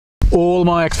All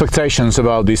my expectations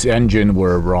about this engine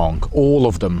were wrong, all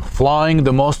of them. Flying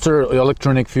the Monster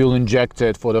electronic fuel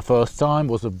injected for the first time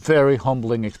was a very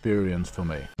humbling experience for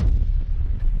me.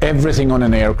 Everything on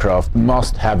an aircraft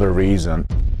must have a reason.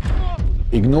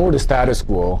 Ignore the status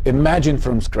quo, imagine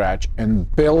from scratch, and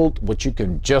build what you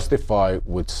can justify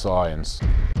with science.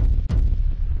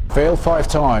 Fail 5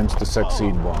 times to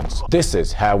succeed once. This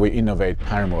is how we innovate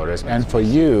paramotors, and for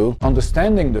you,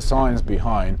 understanding the science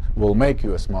behind will make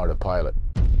you a smarter pilot.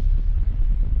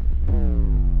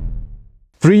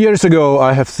 3 years ago,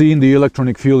 I have seen the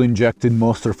electronic fuel injected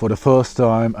Monster for the first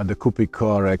time at the Coupe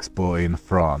Car Expo in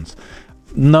France.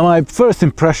 Now, my first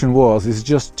impression was it's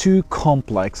just too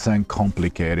complex and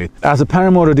complicated. As a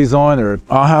paramotor designer,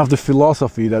 I have the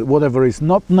philosophy that whatever is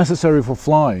not necessary for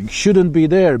flying shouldn't be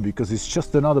there because it's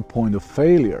just another point of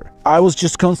failure. I was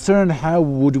just concerned how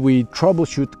would we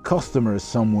troubleshoot customers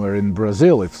somewhere in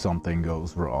Brazil if something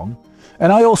goes wrong.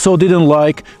 And I also didn't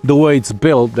like the way it's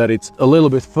built, that it's a little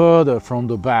bit further from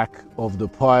the back of the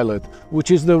pilot, which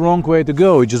is the wrong way to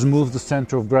go. It just moves the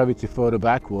center of gravity further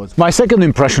backwards. My second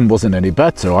impression wasn't any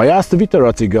better. I asked the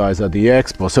Vittorazi guys at the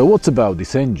expo, so what's about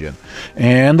this engine?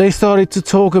 And they started to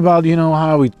talk about, you know,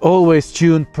 how it always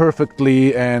tuned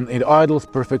perfectly and it idles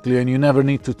perfectly and you never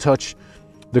need to touch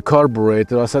the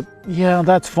carburetor. I said, yeah,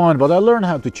 that's fine, but I learned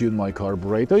how to tune my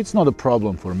carburetor. It's not a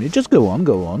problem for me. Just go on,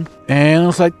 go on. And I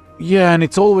was like, yeah, and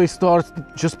it always starts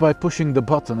just by pushing the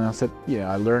button. And I said,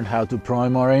 yeah, I learned how to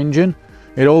prime our engine.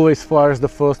 It always fires the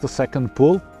first or second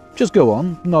pull. Just go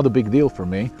on, not a big deal for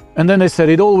me. And then they said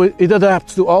it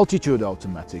adapts to altitude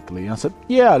automatically. And I said,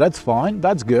 yeah, that's fine,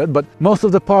 that's good. But most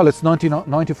of the pilots,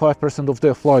 95% of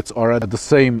their flights are at the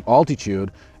same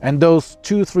altitude. And those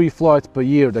 2-3 flights per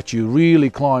year that you really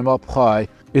climb up high,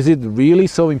 is it really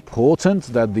so important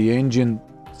that the engine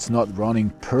is not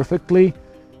running perfectly?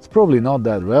 It's probably not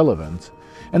that relevant.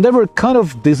 And they were kind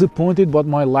of disappointed about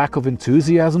my lack of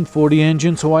enthusiasm for the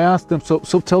engine, so I asked them,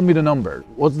 so tell me the number.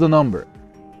 What's the number?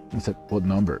 I said, what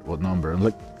number? What number? I'm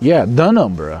like, yeah, the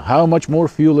number, how much more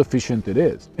fuel efficient it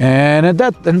is. And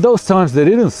those times they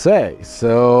didn't say.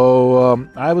 So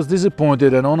I was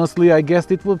disappointed, and honestly, I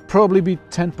guessed it would probably be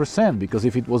 10%, because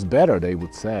if it was better, they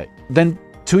would say. Then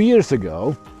 2 years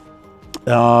ago,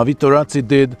 Vittorazi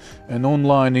did an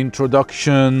online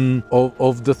introduction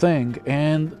of the thing,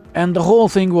 and the whole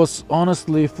thing was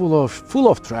honestly full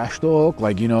of trash talk,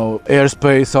 like, you know,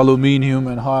 airspace, aluminium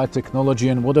and high technology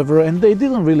and whatever, and they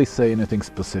didn't really say anything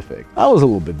specific. I was a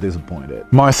little bit disappointed.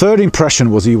 My third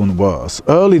impression was even worse.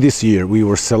 Early this year we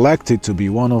were selected to be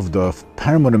one of the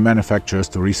paramotor manufacturers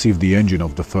to receive the engine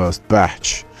of the first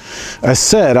batch. As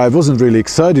said, I wasn't really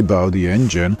excited about the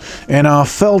engine, and I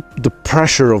felt the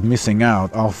pressure of missing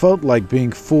out. I felt like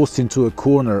being forced into a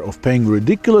corner of paying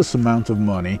ridiculous amount of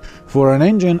money for an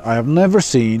engine I have never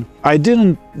seen, I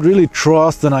didn't really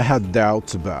trust, and I had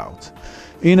doubts about.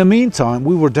 In the meantime,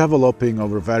 we were developing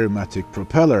our Varimatic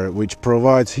propeller, which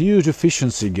provides huge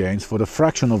efficiency gains for the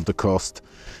fraction of the cost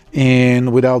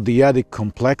and without the added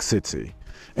complexity.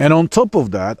 And on top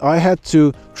of that, I had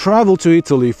to travel to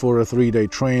Italy for a 3-day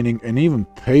training and even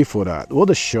pay for that. What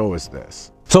a show is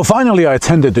this? So finally I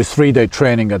attended this 3-day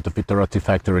training at the Vittorazi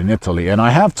factory in Italy, and I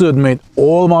have to admit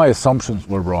all my assumptions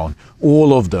were wrong.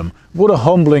 All of them. What a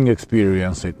humbling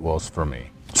experience it was for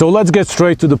me. So let's get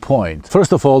straight to the point.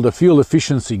 First of all, the fuel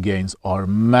efficiency gains are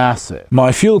massive.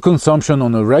 My fuel consumption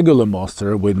on a regular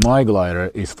Monster with my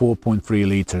glider is 4.3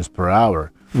 liters per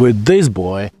hour. With this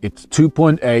boy, it's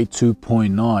 2.8,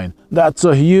 2.9. That's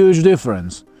a huge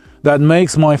difference. That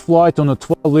makes my flight on a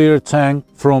 12-liter tank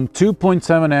from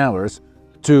 2.7 hours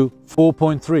to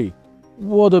 4.3.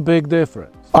 What a big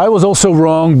difference. I was also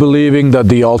wrong believing that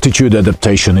the altitude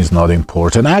adaptation is not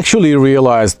important. I actually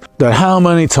realized that how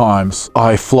many times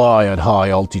I fly at high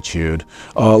altitude.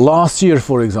 Last year,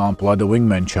 for example, at the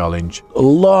Wingman Challenge, a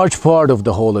large part of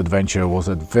the whole adventure was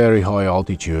at very high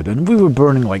altitude, and we were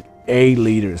burning like 8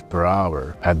 liters per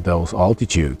hour at those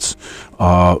altitudes.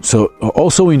 So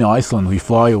also in Iceland, we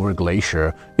fly over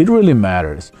glacier. It really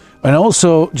matters. And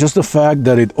also just the fact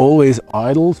that it always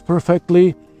idles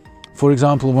perfectly. For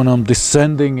example, when I'm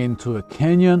descending into a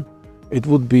canyon, it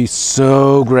would be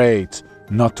so great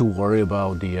not to worry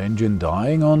about the engine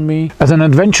dying on me. As an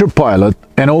adventure pilot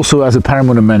and also as a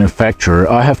paramotor manufacturer,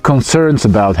 I have concerns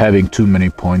about having too many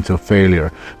points of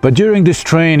failure. But during this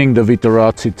training, the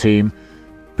Vittorazi team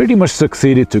pretty much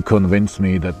succeeded to convince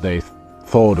me that they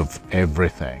thought of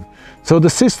everything. So the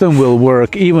system will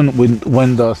work even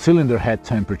when the cylinder head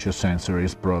temperature sensor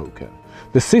is broken.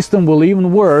 The system will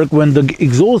even work when the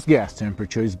exhaust gas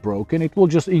temperature is broken. It will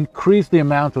just increase the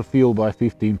amount of fuel by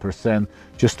 15%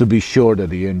 just to be sure that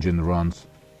the engine runs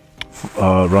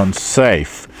run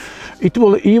safe. It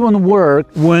will even work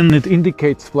when it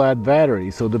indicates flat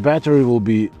battery, so the battery will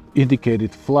be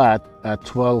indicated flat at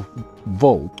 12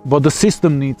 volts, but the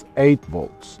system needs 8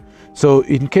 volts. So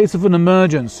in case of an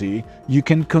emergency, you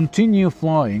can continue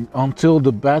flying until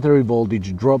the battery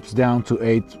voltage drops down to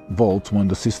 8 volts when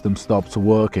the system stops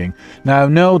working. Now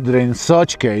note that in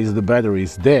such case the battery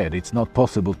is dead, it's not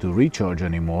possible to recharge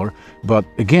anymore, but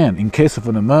again, in case of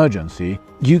an emergency,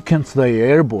 you can stay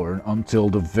airborne until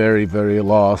the very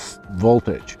last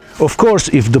voltage. Of course,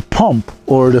 if the pump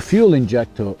or the fuel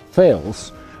injector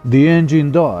fails, the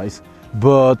engine dies.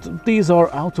 But these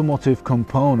are automotive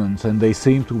components and they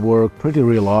seem to work pretty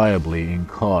reliably in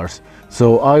cars,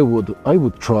 so I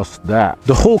would trust that.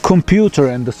 The whole computer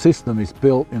and the system is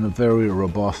built in a very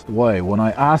robust way. When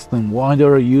I asked them why they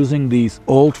are using these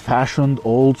old-fashioned,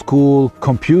 old-school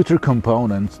computer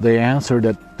components, they answered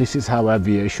that this is how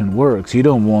aviation works. You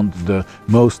don't want the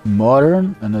most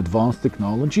modern and advanced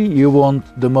technology, you want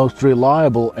the most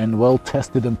reliable and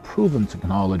well-tested and proven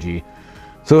technology.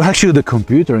 So actually the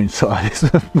computer inside is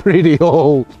pretty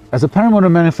old. As a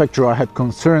paramotor manufacturer, I had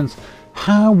concerns.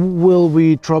 How will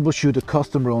we troubleshoot a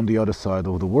customer on the other side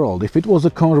of the world? If it was a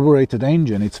carbureted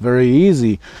engine, it's very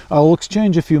easy. I'll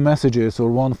exchange a few messages or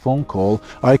one phone call.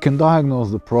 I can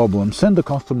diagnose the problem, send the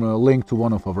customer a link to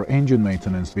one of our engine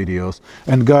maintenance videos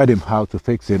and guide him how to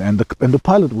fix it, and the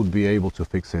pilot would be able to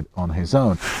fix it on his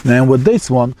own. Now with this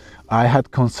one, I had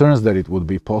concerns that it would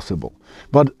be possible.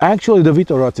 But actually the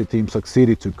Vittorazi team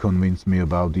succeeded to convince me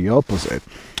about the opposite.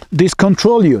 This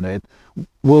control unit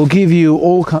will give you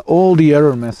all the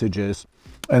error messages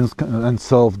and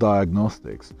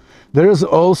self-diagnostics. There is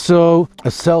also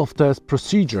a self-test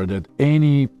procedure that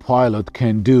any pilot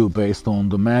can do based on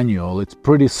the manual. It's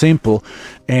pretty simple,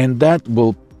 and that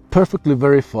will perfectly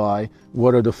verify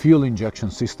whether the fuel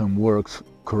injection system works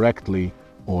correctly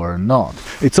or not.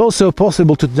 It's also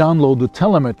possible to download the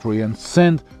telemetry and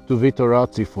send to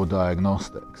Vittorazi for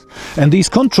diagnostics. And these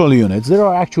control units, there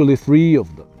are actually 3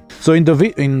 of them. So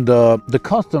the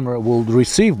customer will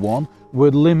receive one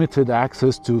with limited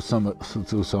access to some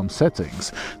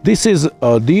settings. This is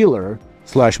a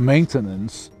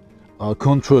dealer/maintenance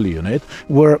control unit,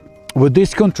 where with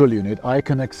this control unit I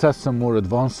can access some more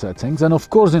advanced settings, and of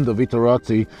course in the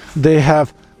Vittorazi they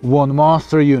have one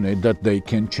master unit that they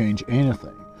can change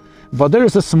anything. But there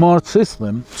is a smart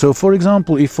system. So for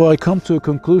example, if I come to a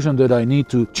conclusion that I need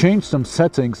to change some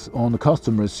settings on the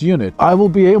customer's unit, I will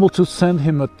be able to send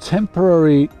him a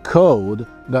temporary code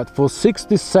that for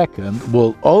 60 seconds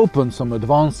will open some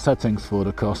advanced settings for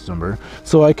the customer,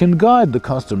 so I can guide the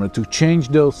customer to change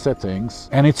those settings,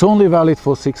 and it's only valid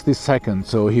for 60 seconds,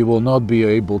 so he will not be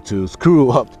able to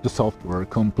screw up the software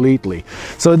completely.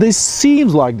 So this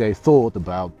seems like they thought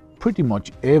about pretty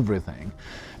much everything.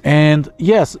 And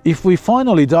yes, if we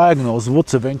finally diagnose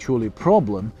what's eventually a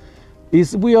problem,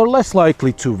 is we are less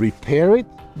likely to repair it,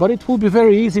 but it will be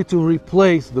very easy to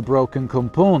replace the broken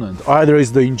component. Either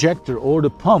is the injector or the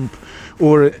pump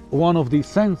or one of these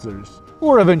sensors,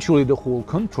 or eventually the whole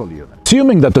control unit.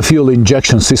 Assuming that the fuel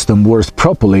injection system works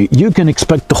properly, you can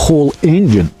expect the whole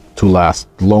engine to last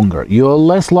longer. You are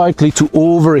less likely to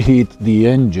overheat the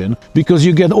engine because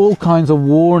you get all kinds of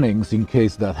warnings in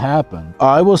case that happens.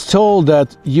 I was told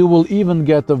that you will even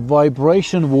get a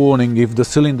vibration warning if the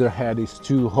cylinder head is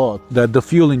too hot, that the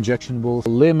fuel injection will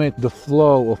limit the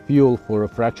flow of fuel for a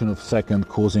fraction of a second,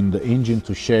 causing the engine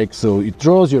to shake, so it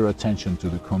draws your attention to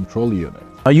the control unit.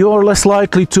 You are less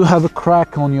likely to have a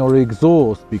crack on your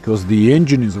exhaust because the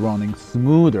engine is running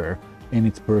smoother and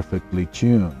it's perfectly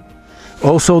tuned.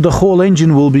 Also, the whole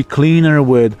engine will be cleaner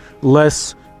with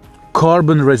less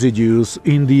carbon residues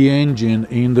in the engine,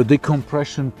 in the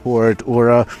decompression port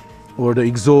or the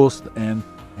exhaust and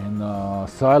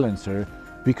silencer,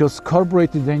 because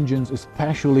carbureted engines,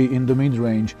 especially in the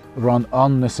mid-range, run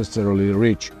unnecessarily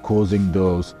rich, causing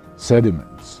those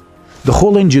sediments. The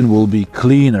whole engine will be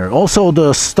cleaner. Also,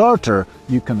 the starter,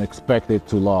 you can expect it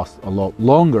to last a lot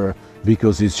longer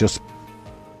because it's just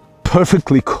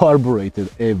perfectly carbureted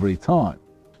every time.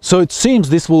 So it seems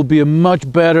this will be a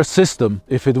much better system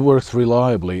if it works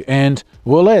reliably. And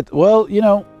well, you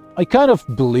know, I kind of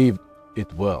believe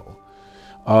it will.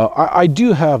 I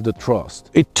do have the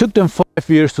trust. It took them 5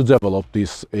 years to develop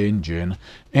this engine,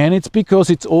 and it's because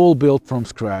it's all built from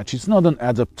scratch. It's not an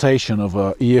adaptation of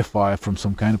a EFI from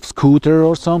some kind of scooter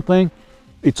or something.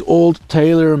 It's all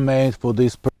tailor-made for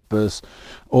this purpose.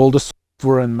 All the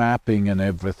software and mapping and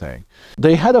everything.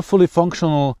 They had a fully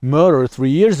functional motor 3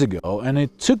 years ago, and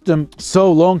it took them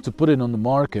so long to put it on the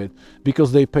market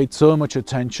because they paid so much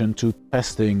attention to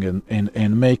testing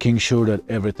and making sure that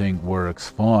everything works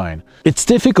fine. It's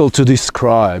difficult to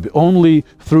describe. Only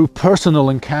through personal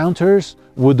encounters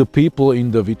with the people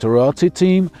in the Vittorazi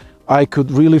team I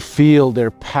could really feel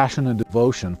their passion and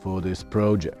devotion for this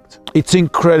project. It's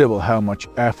incredible how much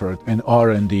effort and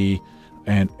R&D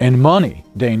and money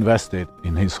they invested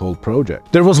in his whole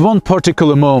project. There was one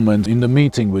particular moment in the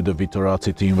meeting with the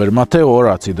Vittorazi team where Matteo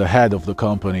Orazzi, the head of the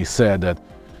company, said that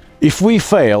if we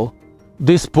fail,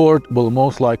 this sport will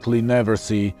most likely never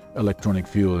see electronic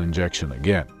fuel injection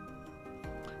again.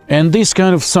 And this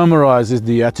kind of summarizes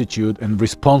the attitude and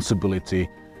responsibility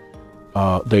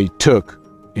they took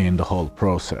in the whole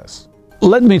process.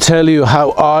 Let me tell you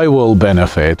how I will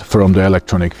benefit from the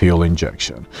electronic fuel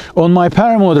injection. On my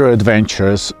paramotor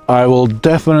adventures, I will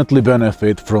definitely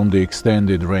benefit from the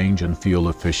extended range and fuel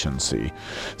efficiency.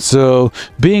 So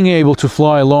being able to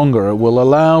fly longer will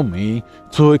allow me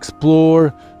to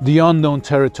explore the unknown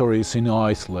territories in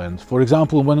Iceland. For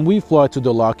example, when we fly to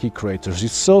the Laki craters,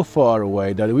 it's so far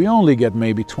away that we only get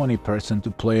maybe 20% to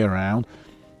play around.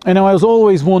 And I was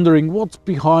always wondering what's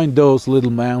behind those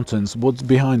little mountains, what's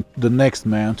behind the next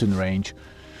mountain range.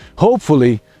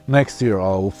 Hopefully next year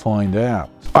I will find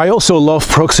out. I also love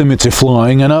proximity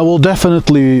flying, and I will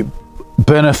definitely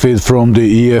benefit from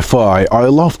the EFI. I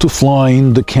love to fly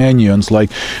in the canyons,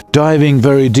 like diving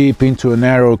very deep into a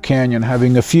narrow canyon,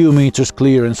 having a few meters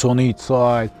clearance on each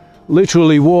side.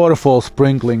 Literally waterfalls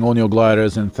sprinkling on your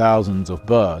gliders and thousands of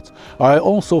birds. I'm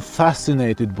also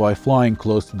fascinated by flying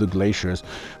close to the glaciers,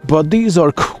 but these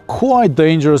are quite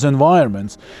dangerous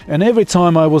environments, and every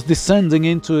time I was descending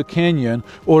into a canyon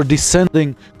or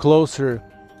descending closer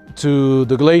to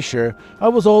the glacier, I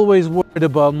was always worried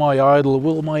about my idle,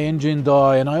 will my engine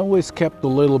die, and I always kept a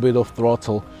little bit of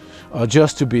throttle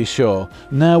just to be sure.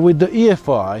 Now with the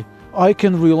EFI, I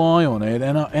can rely on it,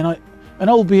 and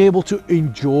I'll be able to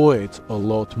enjoy it a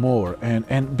lot more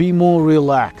and be more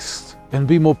relaxed and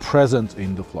be more present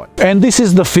in the flight. And this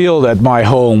is the field at my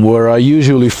home where I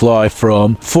usually fly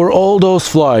from. For all those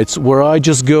flights where I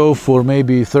just go for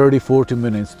maybe 30-40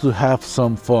 minutes to have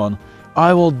some fun,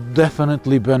 I will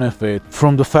definitely benefit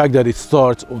from the fact that it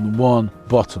starts on one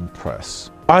button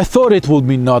press. I thought it would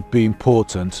not be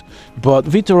important, but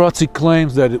Vittorazi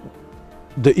claims that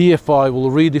the EFI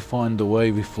will redefine the way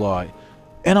we fly.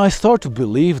 And I start to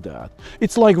believe that.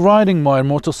 It's like riding my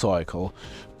motorcycle.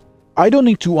 I don't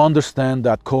need to understand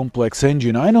that complex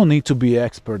engine. I don't need to be an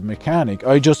expert mechanic.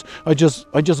 I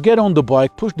just get on the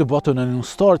bike, push the button, and it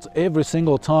starts every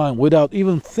single time without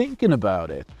even thinking about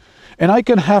it. And I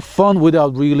can have fun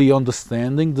without really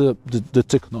understanding the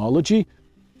technology.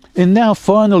 And now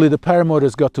finally the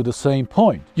paramotor's got to the same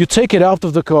point. You take it out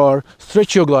of the car,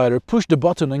 stretch your glider, push the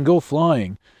button and go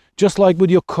flying. Just like with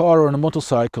your car or a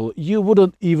motorcycle, you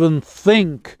wouldn't even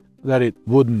think that it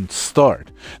wouldn't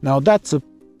start. Now that's a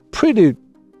pretty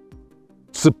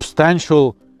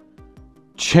substantial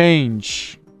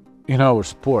change in our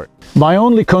sport. My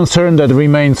only concern that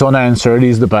remains unanswered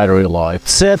is the battery life.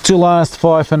 Set to last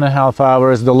 5.5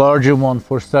 hours, the larger one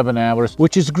for 7 hours,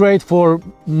 which is great for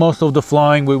most of the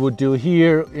flying we would do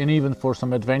here and even for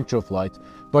some adventure flights.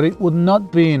 But it would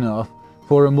not be enough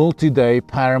for a multi-day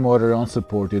paramotor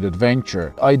unsupported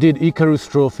adventure. I did Icarus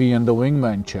Trophy and the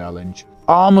Wingman Challenge.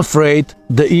 I'm afraid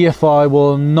the EFI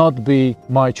will not be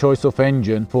my choice of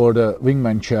engine for the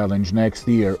Wingman Challenge next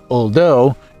year,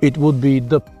 although it would be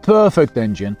the perfect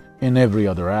engine in every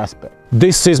other aspect.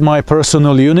 This is my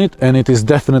personal unit and it is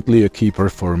definitely a keeper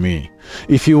for me.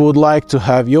 If you would like to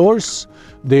have yours,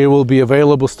 they will be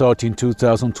available starting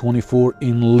 2024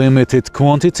 in limited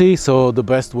quantity, so the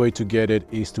best way to get it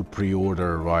is to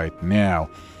pre-order right now.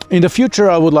 In the future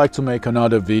I would like to make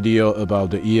another video about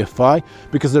the EFI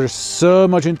because there's so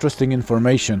much interesting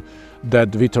information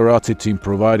that the Vittorazi team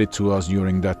provided to us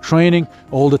during that training,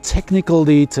 all the technical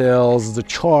details, the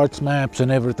charts, maps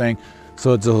and everything.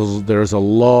 So there's a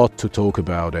lot to talk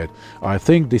about it. I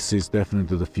think this is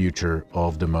definitely the future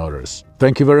of the motors.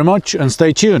 Thank you very much and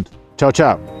stay tuned. Ciao,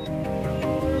 ciao.